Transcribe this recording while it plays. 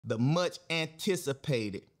the much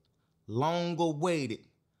anticipated, long awaited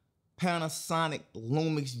Panasonic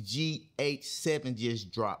Lumix GH7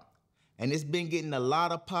 just dropped. And it's been getting a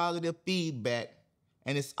lot of positive feedback,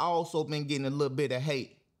 and it's also been getting a little bit of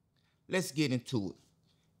hate. Let's get into it.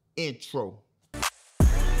 Intro.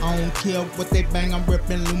 I don't care what they bang, I'm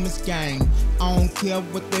reppin' Lumix gang. I don't care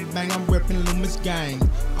what they bang, I'm reppin' Lumix gang.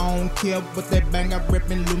 I don't care what they bang, I'm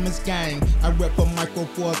reppin' Lumix gang. I rep a micro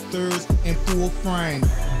four thirds in full frame.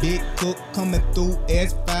 Big cook coming through,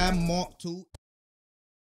 S5 Mark II.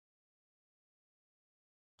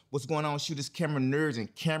 What's going on, shooters, camera nerds,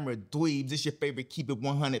 and camera dweebs? It's your favorite Keep It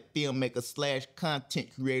 100 filmmaker slash content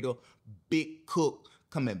creator, Big Cook,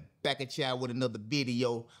 coming back at y'all with another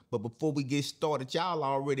video. But before we get started, y'all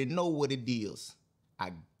already know what it is.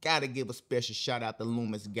 I gotta give a special shout out to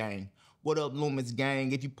Lumix gang. What up, Lumix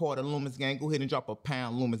gang? If you part of Lumix gang, go ahead and drop a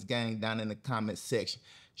pound Lumix gang down in the comment section.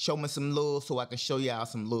 Show me some love so I can show y'all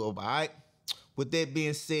some love, all right? With that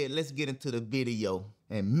being said, let's get into the video.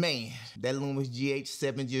 And man, that Lumix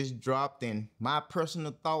GH7 just dropped, and my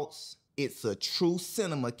personal thoughts, it's a true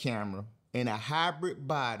cinema camera and a hybrid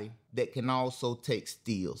body that can also take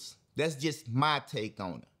stills. That's just my take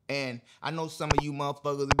on it. And I know some of you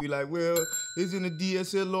motherfuckers will be like, well, it's in a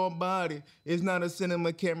DSLR body. It's not a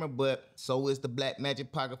cinema camera, but so is the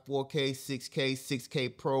Blackmagic Pocket 4K, 6K,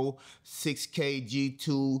 6K Pro, 6K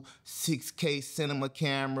G2, 6K cinema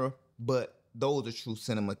camera, but those are true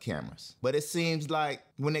cinema cameras. But it seems like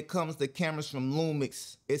when it comes to cameras from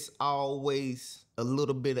Lumix, it's always a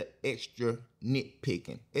little bit of extra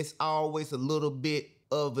nitpicking. It's always a little bit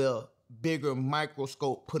of a bigger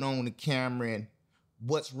microscope put on the camera and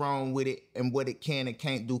what's wrong with it and what it can and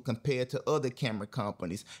can't do compared to other camera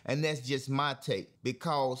companies. And that's just my take,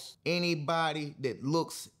 because anybody that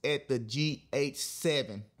looks at the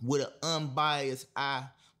GH7 with an unbiased eye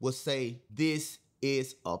will say this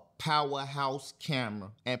is a powerhouse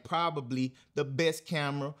camera and probably the best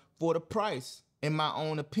camera for the price, in my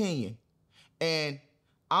own opinion. And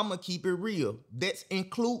I'm gonna keep it real. That's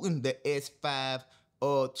including the S5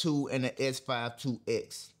 II and the S5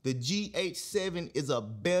 IIX. The GH7 is a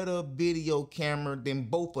better video camera than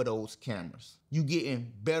both of those cameras. You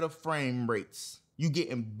getting better frame rates. You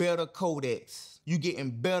getting better codecs. You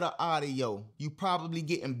getting better audio. You probably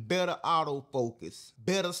getting better autofocus,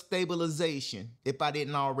 better stabilization, if I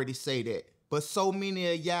didn't already say that. But so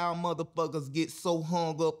many of y'all motherfuckers get so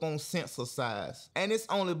hung up on sensor size. And it's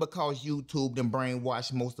only because YouTube done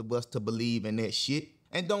brainwashed most of us to believe in that shit.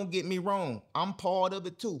 And don't get me wrong, I'm part of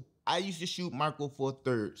it too. I used to shoot micro four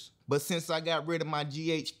thirds. But since I got rid of my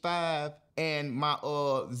GH5 and my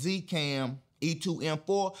Z-Cam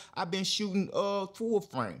E2M4, I've been shooting full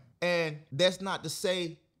frame. And that's not to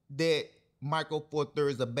say that micro four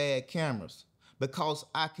thirds are bad cameras, because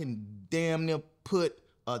I can damn near put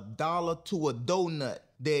 $1 to a donut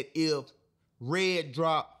that if Red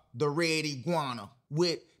dropped the Red Iguana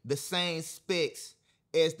with the same specs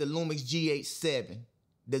as the Lumix GH7,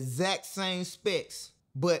 the exact same specs,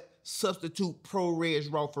 but substitute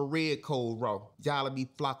ProRes RAW for Red Code RAW, y'all be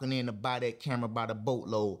flocking in to buy that camera by the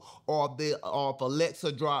boatload. Or if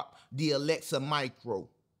Alexa drop the Alexa Micro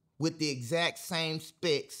with the exact same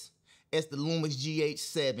specs as the Lumix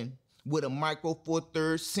GH7 with a micro four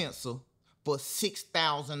thirds sensor for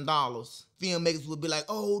 $6,000, filmmakers would be like,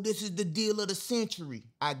 oh, this is the deal of the century.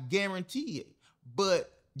 I guarantee it.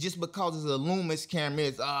 But just because it's a Lumix camera,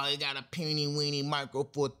 it's, it got a penny-weeny micro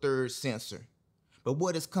four thirds sensor. But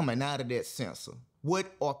what is coming out of that sensor? What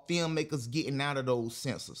are filmmakers getting out of those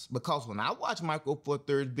sensors? Because when I watch micro four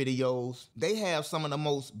thirds videos, they have some of the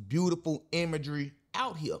most beautiful imagery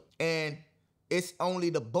out here. And it's only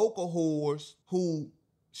the vocal whores who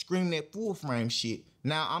scream that full frame shit.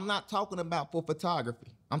 Now, I'm not talking about for photography.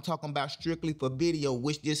 I'm talking about strictly for video,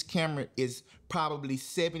 which this camera is probably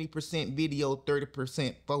 70% video,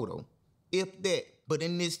 30% photo, if that. But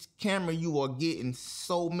in this camera, you are getting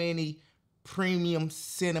so many premium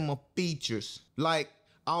cinema features, like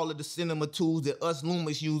all of the cinema tools that us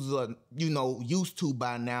Lumix users are, used to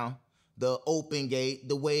by now. The open gate,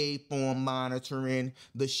 the waveform monitoring,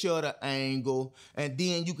 the shutter angle, and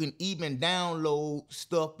then you can even download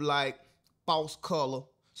stuff like false color,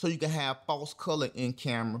 so you can have false color in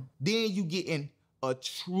camera. Then you getting a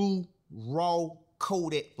true raw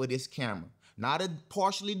codec for this camera. Not a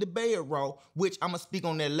partially debated raw, which I'm gonna speak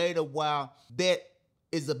on that later, while that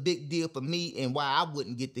is a big deal for me and why I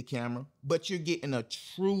wouldn't get the camera. But you're getting a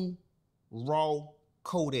true raw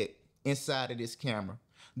codec inside of this camera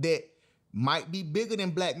that might be bigger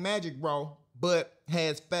than Blackmagic RAW, but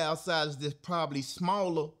has file sizes that's probably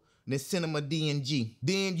smaller than Cinema DNG.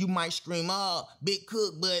 Then you might scream, oh, big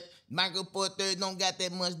cook, but Micro Four Thirds don't got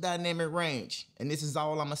that much dynamic range. And this is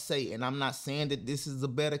all I'ma say, and I'm not saying that this is a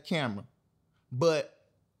better camera, but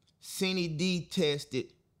Cine D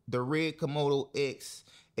tested the Red Komodo X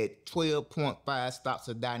at 12.5 stops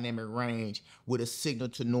of dynamic range with a signal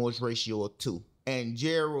to noise ratio of 2. And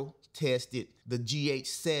Gerald tested the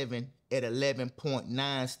GH7 at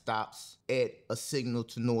 11.9 stops at a signal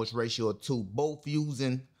to noise ratio of 2, both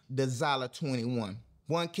using the Xyla 21.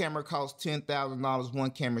 One camera costs $10,000,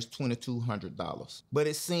 one camera is $2,200. But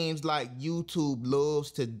it seems like YouTube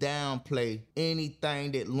loves to downplay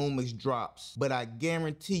anything that Lumix drops. But I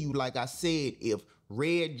guarantee you, like I said, if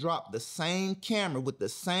Red dropped the same camera with the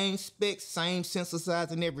same specs, same sensor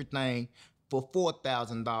size and everything for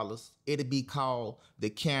 $4,000, it'd be called the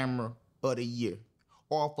camera of the year.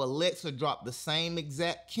 Or if Alexa dropped the same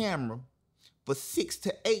exact camera for $6,000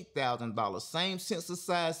 to $8,000, same sensor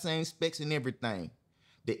size, same specs and everything,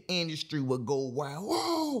 the industry would go wild.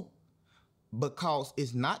 Whoa! Because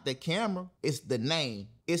it's not the camera, it's the name.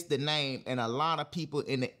 It's the name, and a lot of people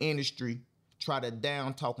in the industry try to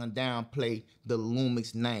down-talk and downplay the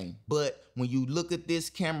Lumix name. But when you look at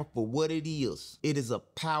this camera for what it is a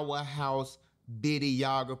powerhouse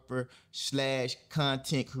videographer slash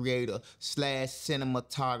content creator slash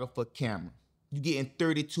cinematographer camera. You're getting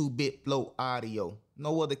 32-bit flow audio.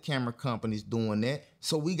 No other camera company's doing that.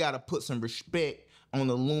 So we gotta put some respect on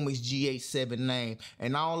the Lumix GH7 name.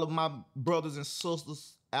 And all of my brothers and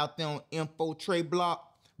sisters out there on Info Tray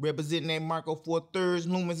Block representing that Micro Four Thirds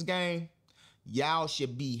Lumix game, y'all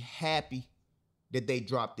should be happy that they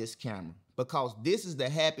dropped this camera, because this is the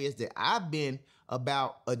happiest that I've been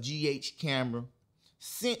about a GH camera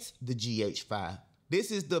since the GH5.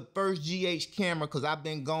 This is the first GH camera, because I've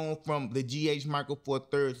been going from the GH Micro Four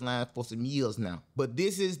Thirds line for some years now. But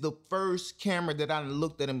this is the first camera that I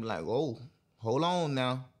looked at and be like, oh, hold on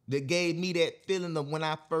now. That gave me that feeling of when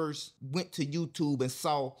I first went to YouTube and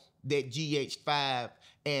saw that GH5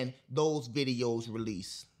 and those videos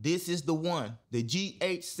released. This is the one. The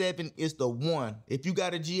GH7 is the one. If you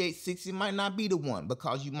got a GH6, it might not be the one,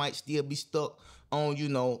 because you might still be stuck on, you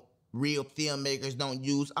know, real filmmakers don't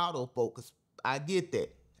use autofocus. I get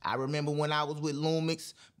that. I remember when I was with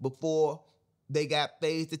Lumix before they got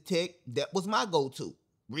phase detect, that was my go-to.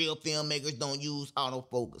 Real filmmakers don't use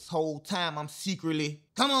autofocus. Whole time I'm secretly,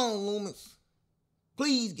 come on Lumix,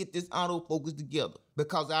 please get this autofocus together,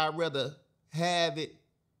 because I'd rather have it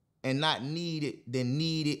and not need it than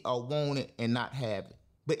need it or want it and not have it.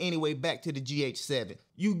 But anyway, back to the GH7.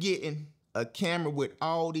 You getting a camera with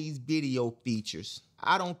all these video features.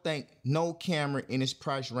 I don't think no camera in this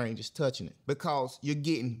price range is touching it, because you're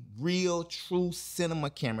getting real, true cinema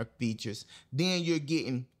camera features. Then you're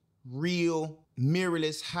getting real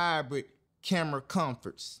mirrorless hybrid camera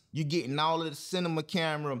comforts. You're getting all of the cinema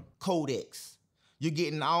camera codecs. You're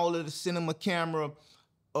getting all of the cinema camera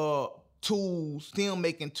tools,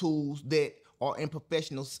 filmmaking tools that are in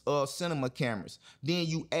professional cinema cameras. Then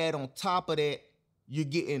you add on top of that, you're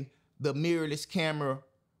getting the mirrorless camera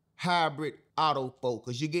hybrid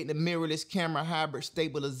autofocus. You're getting the mirrorless camera hybrid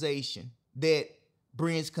stabilization that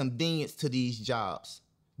brings convenience to these jobs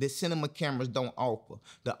that cinema cameras don't offer.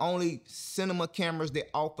 The only cinema cameras that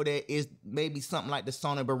offer that is maybe something like the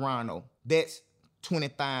Sony Burano. That's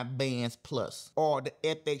 25 bands plus. Or the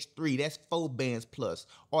FX3, that's 4 bands plus.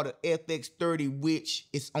 Or the FX30, which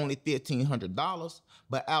is only $1,500.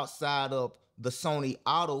 But outside of the Sony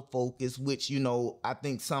autofocus, which, you know, I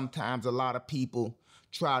think sometimes a lot of people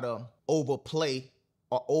try to overplay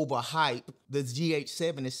or overhype, the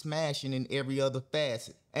GH7 is smashing in every other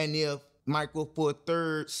facet. And if Micro Four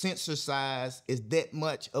Thirds sensor size is that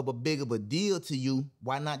much of a big of a deal to you,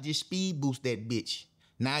 why not just speed boost that bitch?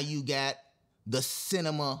 Now you got the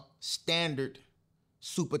cinema standard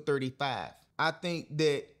Super 35. I think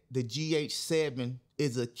that the GH7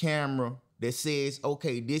 is a camera that says,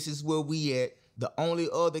 okay, this is where we at. The only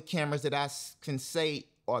other cameras that I can say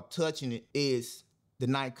are touching it is the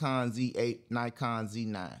Nikon Z8, Nikon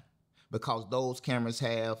Z9, because those cameras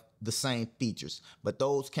have the same features. But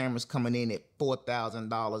those cameras coming in at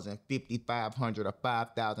 $4,000 and $5,500 or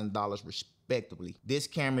 $5,000 respectively. This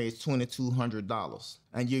camera is $2,200,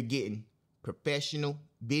 and you're getting professional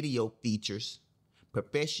video features,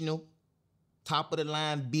 professional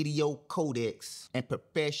top-of-the-line video codecs, and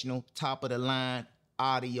professional top-of-the-line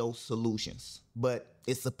audio solutions. But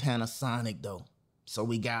it's a Panasonic though, so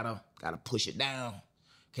we gotta push it down.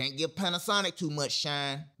 Can't give Panasonic too much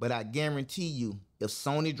shine, but I guarantee you, if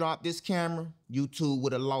Sony dropped this camera, YouTube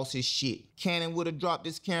would have lost his shit. Canon would have dropped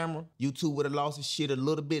this camera, YouTube would have lost his shit a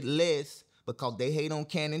little bit less, because they hate on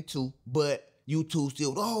Canon too. But YouTube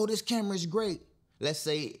still, oh, this camera is great. Let's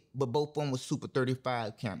say, but both of them were Super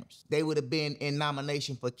 35 cameras. They would have been in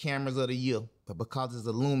nomination for cameras of the year. But because it's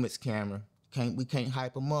a Lumix camera, we can't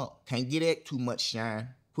hype them up. Can't get that too much shine.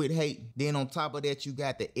 Quit hating. Then on top of that, you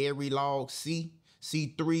got the Airy Log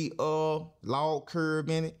C3 log curve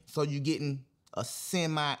in it. So you're getting a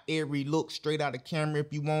semi-airy look straight out of camera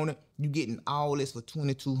if you want it. You're getting all this for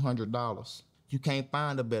 $2,200. You can't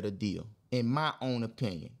find a better deal, in my own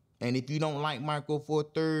opinion. And if you don't like Micro Four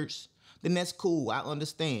Thirds, then that's cool. I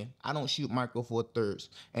understand. I don't shoot Micro Four Thirds,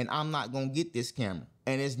 and I'm not gonna get this camera.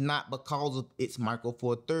 And it's not because of its Micro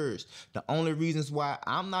Four Thirds. The only reasons why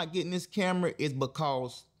I'm not getting this camera is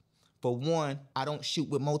because, for one, I don't shoot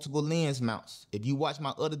with multiple lens mounts. If you watch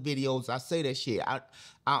my other videos, I say that shit. I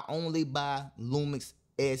only buy Lumix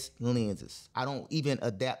S lenses. I don't even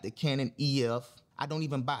adapt the Canon EF. I don't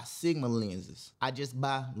even buy Sigma lenses. I just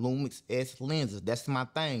buy Lumix S lenses. That's my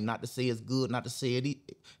thing. Not to say it's good, not to say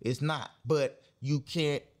it's not. But you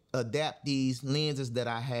can't adapt these lenses that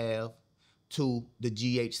I have to the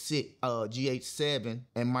GH7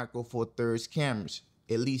 and Micro Four Thirds cameras.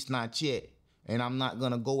 At least not yet. And I'm not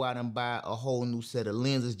gonna go out and buy a whole new set of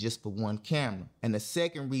lenses just for one camera. And the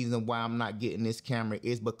second reason why I'm not getting this camera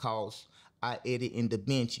is because I edit in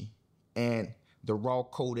DaVinci, and the raw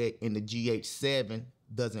codec in the GH7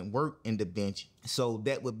 doesn't work in DaVinci. So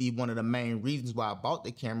that would be one of the main reasons why I bought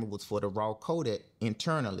the camera, was for the raw codec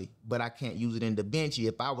internally, but I can't use it in DaVinci.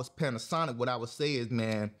 If I was Panasonic, what I would say is,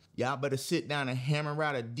 man, y'all better sit down and hammer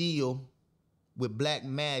out a deal with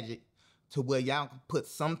Blackmagic to where y'all can put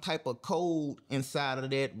some type of code inside of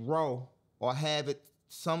that raw, or have it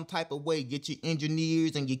some type of way. Get your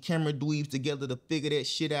engineers and your camera dweebs together to figure that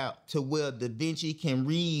shit out, to where DaVinci can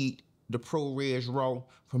read the ProRes RAW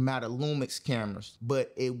from out of Lumix cameras,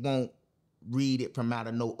 but it won't read it from out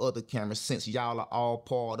of no other cameras, since y'all are all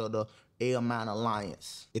part of the Airmount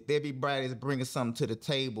Alliance. If everybody is bringing something to the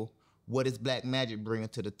table, what is Blackmagic bringing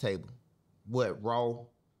to the table? What, RAW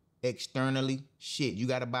externally? Shit, you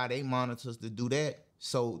gotta buy their monitors to do that.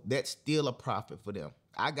 So that's still a profit for them.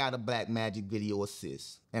 I got a Blackmagic Video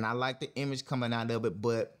Assist, and I like the image coming out of it,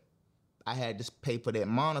 but I had to pay for that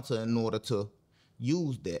monitor in order to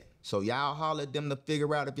use that. So y'all holler at them to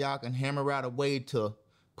figure out if y'all can hammer out a way to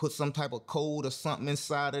put some type of code or something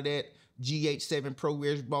inside of that GH7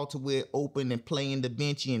 ProRes RAW to where it open and play in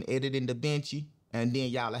DaVinci and edit in DaVinci, and then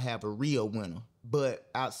y'all have a real winner. But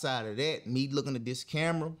outside of that, me looking at this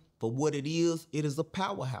camera, for what it is a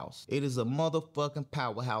powerhouse. It is a motherfucking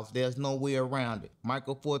powerhouse. There's no way around it.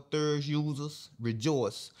 Micro Four Thirds users,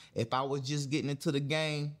 rejoice. If I was just getting into the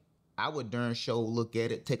game, I would darn sure look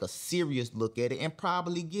at it, take a serious look at it, and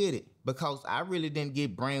probably get it. Because I really didn't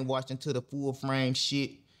get brainwashed into the full frame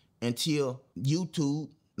shit until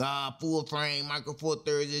YouTube. Full frame, Micro Four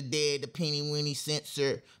Thirds is dead, the penny weeny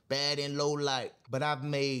sensor, bad and low light. But I've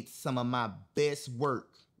made some of my best work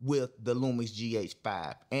with the Lumix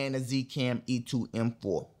GH5 and the Zcam E2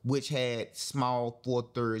 M4, which had small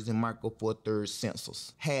 4/3 and Micro Four Thirds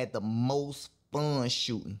sensors. Had the most fun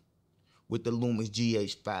shooting with the Lumix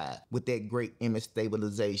GH5, with that great image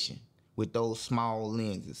stabilization, with those small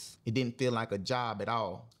lenses. It didn't feel like a job at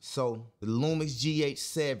all. So the Lumix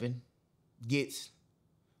GH7 gets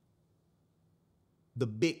the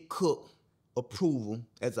Big Cook approval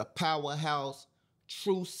as a powerhouse,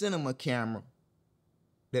 true cinema camera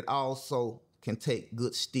that also can take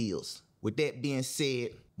good stills. With that being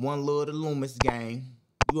said, one love the Lumix gang.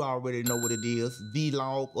 You already know what it is,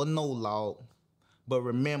 Vlog or no log. But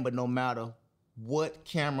remember, no matter what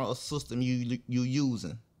camera or system you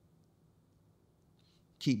using,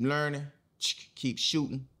 keep learning, keep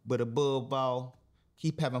shooting, but above all,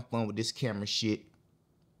 keep having fun with this camera shit.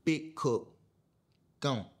 Big Cook,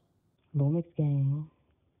 gone. Lumix gang.